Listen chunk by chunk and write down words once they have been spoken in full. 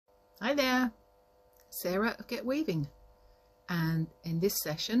Hi there, Sarah of Get Weaving, and in this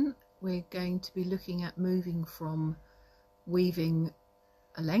session we're going to be looking at moving from weaving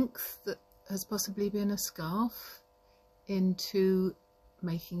a length that has possibly been a scarf into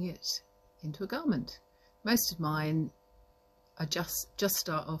making it into a garment. Most of mine are just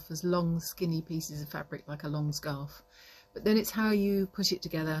start off as long skinny pieces of fabric like a long scarf, but then it's how you put it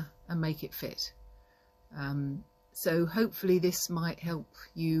together and make it fit. So hopefully this might help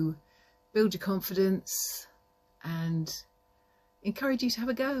you build your confidence and encourage you to have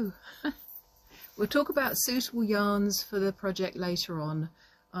a go. We'll talk about suitable yarns for the project later on.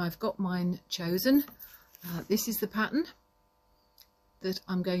 I've got mine chosen. This is the pattern that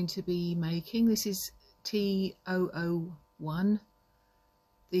I'm going to be making. This is T001.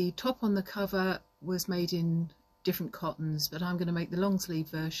 The top on the cover was made in different cottons, but I'm going to make the long sleeve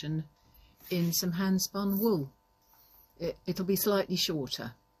version in some hand spun wool. It'll be slightly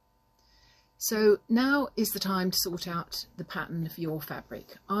shorter. So now is the time to sort out the pattern for your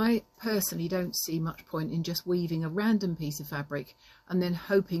fabric. I personally don't see much point in just weaving a random piece of fabric and then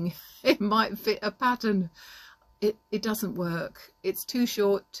hoping it might fit a pattern. It doesn't work. It's too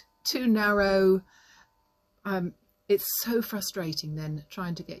short, too narrow. It's so frustrating then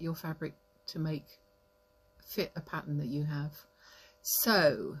trying to get your fabric to fit a pattern that you have.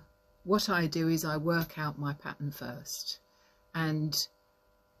 So what I do is I work out my pattern first and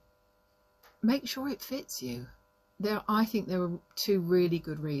make sure it fits you. I think there are two really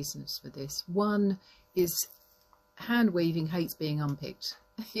good reasons for this. One is hand weaving hates being unpicked.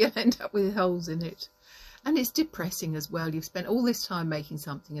 You'll end up with holes in it. And it's depressing as well. You've spent all this time making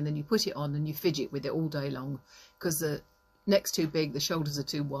something and then you put it on and you fidget with it all day long because the neck's too big, the shoulders are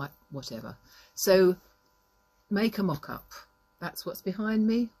too wide, whatever. So make a mock-up. That's what's behind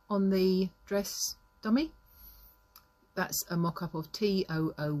me on the dress dummy. That's a mock-up of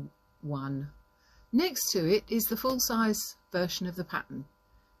T001. Next to it is the full-size version of the pattern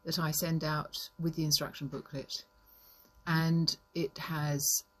that I send out with the instruction booklet, and it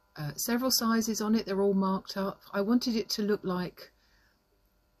has several sizes on it. They're all marked up. I wanted it to look like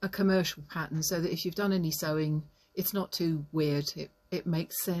a commercial pattern so that if you've done any sewing it's not too weird, it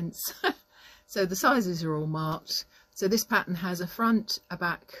makes sense. So the sizes are all marked. So this pattern has a front, a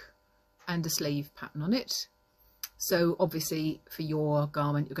back and a sleeve pattern on it. So obviously for your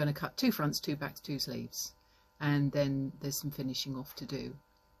garment you're going to cut 2 fronts, 2 backs, 2 sleeves, and then there's some finishing off to do.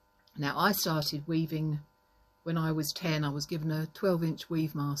 Now I started weaving when I was 10. I was given a 12-inch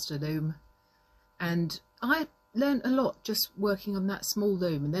Weave Master loom and I learned a lot just working on that small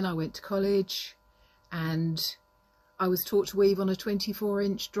loom, and then I went to college and I was taught to weave on a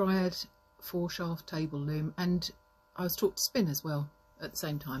 24-inch Dryad 4-shaft table loom, and I was taught to spin as well at the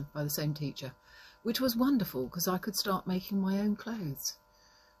same time by the same teacher, which was wonderful because I could start making my own clothes.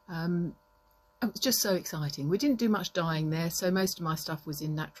 It was just so exciting. We didn't do much dyeing there, so most of my stuff was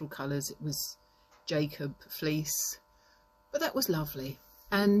in natural colours. It was Jacob fleece, but that was lovely.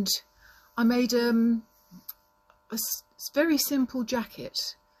 And I made a very simple jacket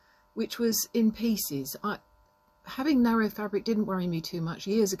which was in pieces. Having narrow fabric didn't worry me too much.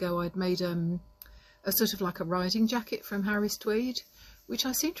 Years ago I'd made a sort of like a riding jacket from Harris Tweed, which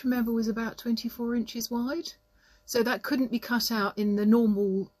I seem to remember was about 24 inches wide. So that couldn't be cut out in the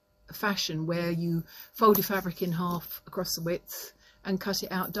normal fashion where you fold your fabric in half across the width and cut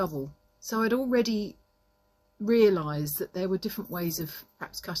it out double. So I'd already realised that there were different ways of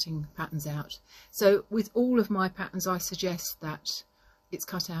perhaps cutting patterns out. So with all of my patterns I suggest that it's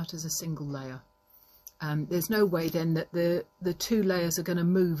cut out as a single layer. There's no way then that the 2 layers are going to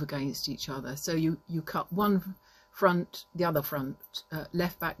move against each other. So you cut one front, the other front,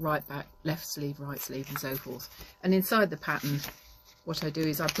 left back, left sleeve, right sleeve, and so forth. And inside the pattern what I do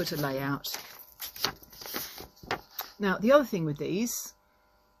is I put a layout. Now the other thing with these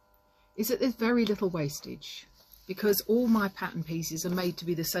is that there's very little wastage because all my pattern pieces are made to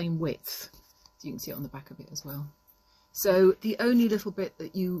be the same width. So you can see it on the back of it as well. So the only little bit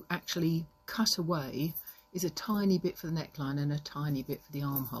that you actually cut away is a tiny bit for the neckline and a tiny bit for the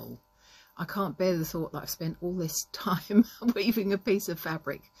armhole. I can't bear the thought that I've spent all this time weaving a piece of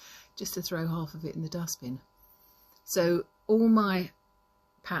fabric just to throw half of it in the dustbin. So all my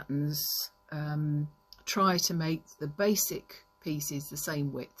patterns try to make the basic pieces the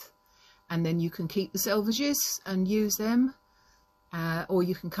same width, and then you can keep the selvages and use them, or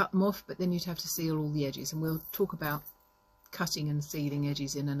you can cut them off, but then you'd have to seal all the edges, and we'll talk about cutting and sealing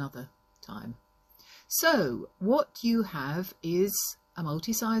edges in another time. So what you have is a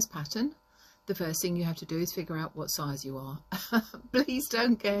multi-size pattern. The first thing you have to do is figure out what size you are. Please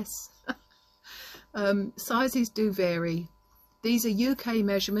don't guess. Sizes do vary. These are UK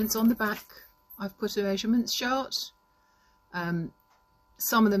measurements. On the back I've put a measurements chart.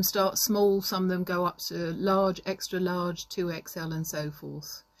 Some of them start small, some of them go up to large, extra large, 2XL and so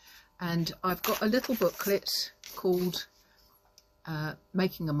forth. And I've got a little booklet called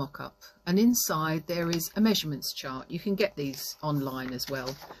Making a Mock-Up, and inside there is a measurements chart. You can get these online as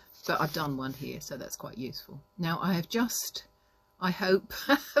well, but I've done one here, so that's quite useful. Now I have just, I hope,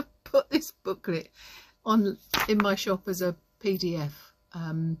 put this booklet on in my shop as a PDF.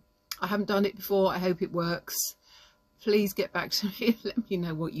 I haven't done it before. I hope it works. Please get back to me and let me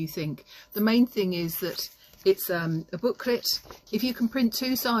know what you think. The main thing is that it's a booklet. If you can print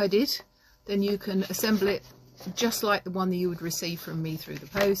two-sided, then you can assemble it just like the one that you would receive from me through the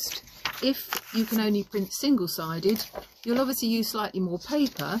post. If you can only print single-sided, you'll obviously use slightly more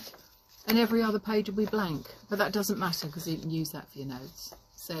paper and every other page will be blank, but that doesn't matter because you can use that for your notes.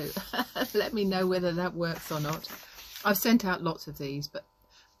 So let me know whether that works or not. I've sent out lots of these, but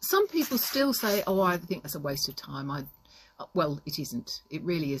some people still say, oh, I think that's a waste of time. Well, it isn't. It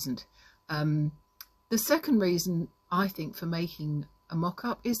really isn't. The second reason I think for making a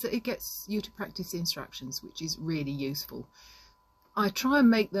mock-up is that it gets you to practice the instructions, which is really useful. I try and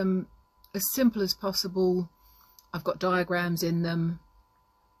make them as simple as possible. I've got diagrams in them.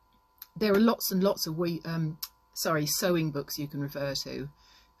 There are lots and lots of sewing books you can refer to.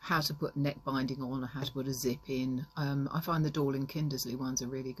 How to put neck binding on, or how to put a zip in. I find the Dorling Kindersley ones are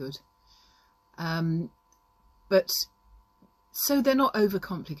really good. But so they're not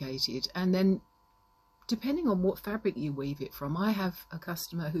overcomplicated. And then depending on what fabric you weave it from, I have a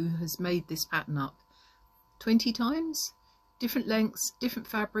customer who has made this pattern up 20 times, different lengths, different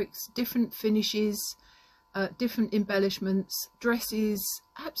fabrics, different finishes, different embellishments, dresses,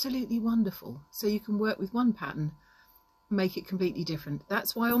 absolutely wonderful. So you can work with one pattern, make it completely different.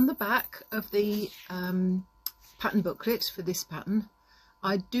 That's why on the back of the pattern booklet for this pattern,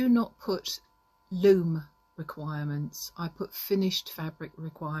 I do not put loom requirements. I put finished fabric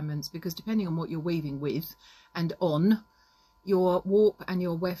requirements, because depending on what you're weaving with and on, your warp and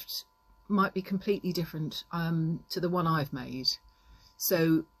your weft might be completely different to the one I've made.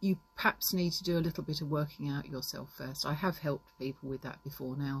 So you perhaps need to do a little bit of working out yourself first. I have helped people with that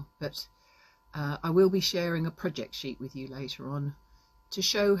before now, but I will be sharing a project sheet with you later on to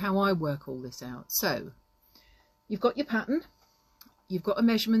show how I work all this out. So you've got your pattern, you've got a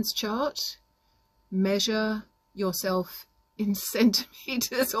measurements chart. Measure yourself in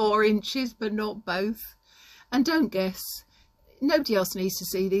centimetres or inches, but not both. And don't guess. Nobody else needs to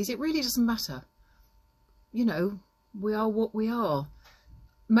see these. It really doesn't matter. You know, we are what we are.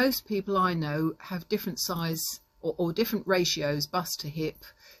 Most people I know have different size or different ratios, bust to hip.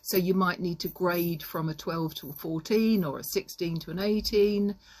 So you might need to grade from a 12 to a 14 or a 16 to an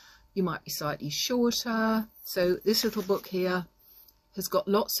 18. You might be slightly shorter. So this little book here has got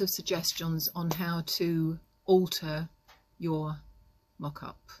lots of suggestions on how to alter your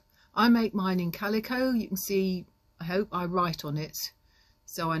mock-up. I make mine in calico. You can see, I hope I write on it,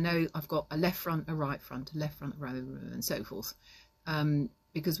 so I know I've got a left front, a right front, a left front, a row, and so forth.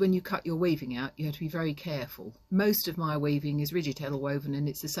 Because when you cut your weaving out, you have to be very careful. Most of my weaving is rigid heddle woven, and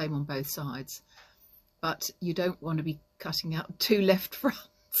it's the same on both sides. But you don't want to be cutting out two left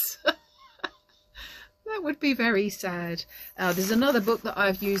fronts. That would be very sad. There's another book that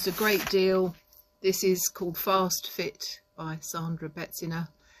I've used a great deal. This is called Fast Fit by Sandra Betziner.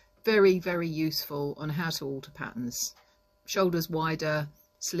 Very, very useful on how to alter patterns. Shoulders wider,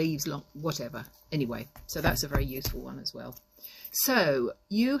 sleeves long, whatever. Anyway, so that's a very useful one as well. So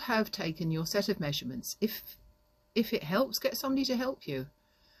you have taken your set of measurements. If it helps, get somebody to help you.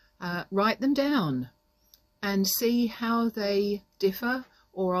 Write them down and see how they differ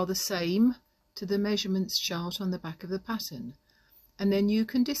or are the same to the measurements chart on the back of the pattern, and then you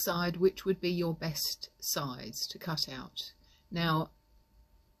can decide which would be your best size to cut out. Now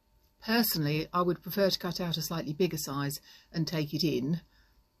personally, I would prefer to cut out a slightly bigger size and take it in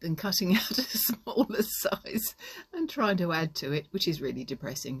than cutting out a smaller size and trying to add to it, which is really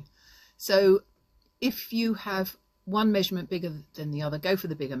depressing. So if you have one measurement bigger than the other, go for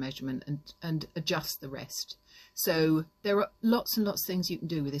the bigger measurement and adjust the rest. So there are lots and lots of things you can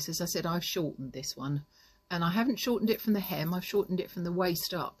do with this. As I said, I've shortened this one, and I haven't shortened it from the hem, I've shortened it from the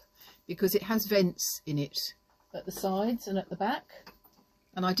waist up, because it has vents in it at the sides and at the back,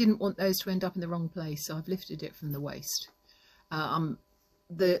 and I didn't want those to end up in the wrong place, so I've lifted it from the waist.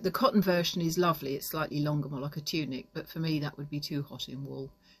 The cotton version is lovely, it's slightly longer, more like a tunic, but for me that would be too hot in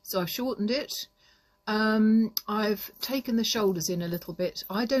wool. So I've shortened it. I've taken the shoulders in a little bit.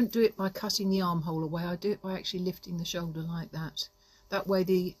 I don't do it by cutting the armhole away, I do it by actually lifting the shoulder like that. That way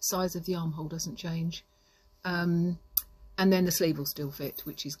the size of the armhole doesn't change. And And then the sleeve will still fit,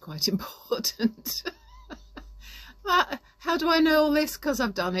 which is quite important. How do I know all this? Because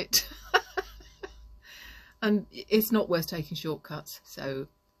I've done it. And it's not worth taking shortcuts. So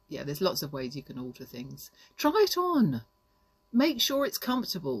yeah, there's lots of ways you can alter things. Try it on. Make sure it's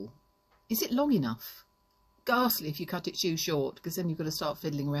comfortable. Is it long enough? Ghastly if you cut it too short, because then you've got to start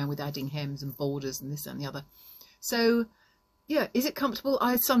fiddling around with adding hems and borders and this and the other. So yeah, is it comfortable?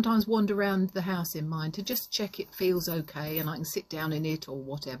 I sometimes wander around the house in mine to just check it feels okay and I can sit down in it or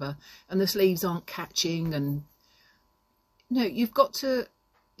whatever, and the sleeves aren't catching. And no, you've got to,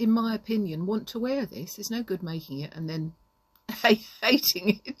 in my opinion, want to wear this. There's no good making it and then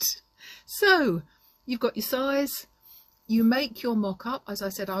hating it. So you've got your size. You make your mock-up. As I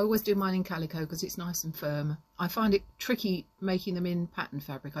said, I always do mine in calico because it's nice and firm. I find it tricky making them in pattern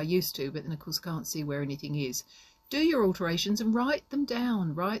fabric. I used to, but then of course I can't see where anything is. Do your alterations and write them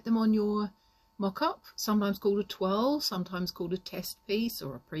down. Write them on your mock-up, sometimes called a 12, sometimes called a test piece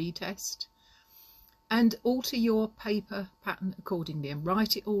or a pre-test. And alter your paper pattern accordingly and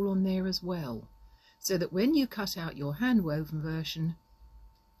write it all on there as well, so that when you cut out your hand-woven version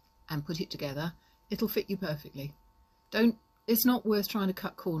and put it together, it'll fit you perfectly. It's not worth trying to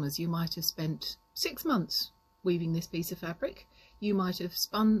cut corners. You might have spent 6 months weaving this piece of fabric. You might have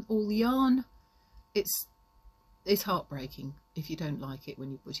spun all the yarn. It's heartbreaking if you don't like it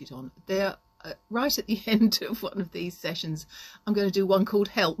when you put it on. There, right at the end of one of these sessions, I'm going to do one called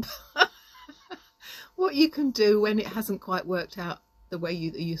Help. What you can do when it hasn't quite worked out the way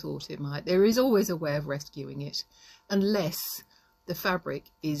you thought it might. There is always a way of rescuing it, unless the fabric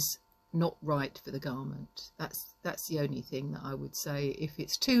is not right for the garment. That's the only thing that I would say. If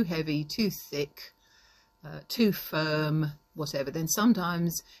it's too heavy, too thick, too firm, whatever, then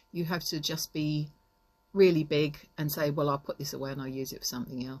sometimes you have to just be really big and say, well, I'll put this away and I'll use it for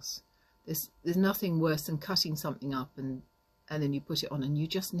something else. There's nothing worse than cutting something up and then you put it on and you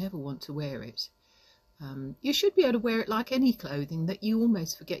just never want to wear it. You should be able to wear it like any clothing, that you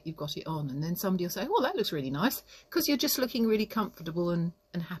almost forget you've got it on, and then somebody will say, oh, that looks really nice, because you're just looking really comfortable and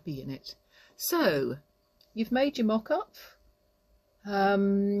happy in it. So you've made your mock-up,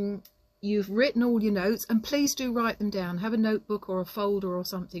 you've written all your notes, and please do write them down. Have a notebook or a folder or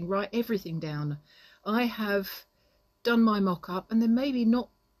something, write everything down. I have done my mock-up and then maybe not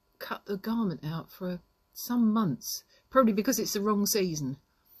cut the garment out for some months, probably because it's the wrong season.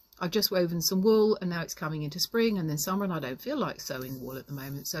 I've just woven some wool and now it's coming into spring and then summer, and I don't feel like sewing wool at the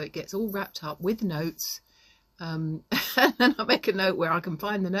moment, so it gets all wrapped up with notes. And then I make a note where I can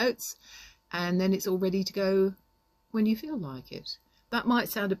find the notes, and then it's all ready to go when you feel like it. That might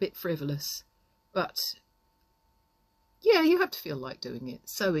sound a bit frivolous, but yeah, you have to feel like doing it.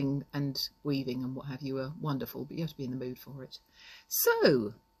 Sewing and weaving and what have you are wonderful, but you have to be in the mood for it.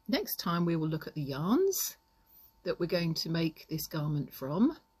 So next time we will look at the yarns that we're going to make this garment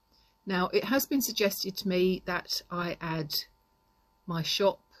from. Now, it has been suggested to me that I add my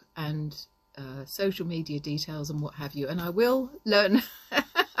shop and social media details and what have you, and I will learn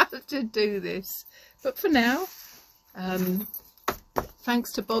how to do this. But for now,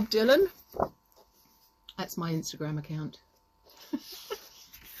 thanks to Bob Dylan. That's my Instagram account.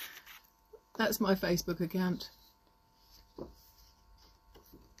 That's my Facebook account.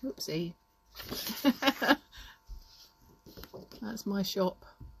 Oopsie. That's my shop.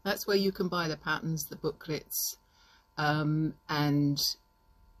 That's where you can buy the patterns, the booklets, well,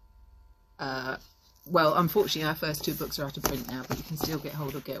 unfortunately our first 2 books are out of print now, but you can still get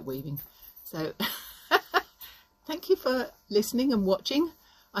hold of Get Weaving. So thank you for listening and watching.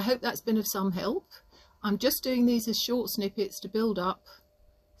 I hope that's been of some help. I'm just doing these as short snippets to build up,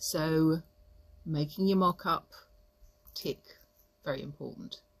 so making your mock-up tick, very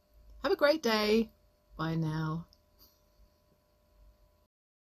important. Have a great day. Bye now.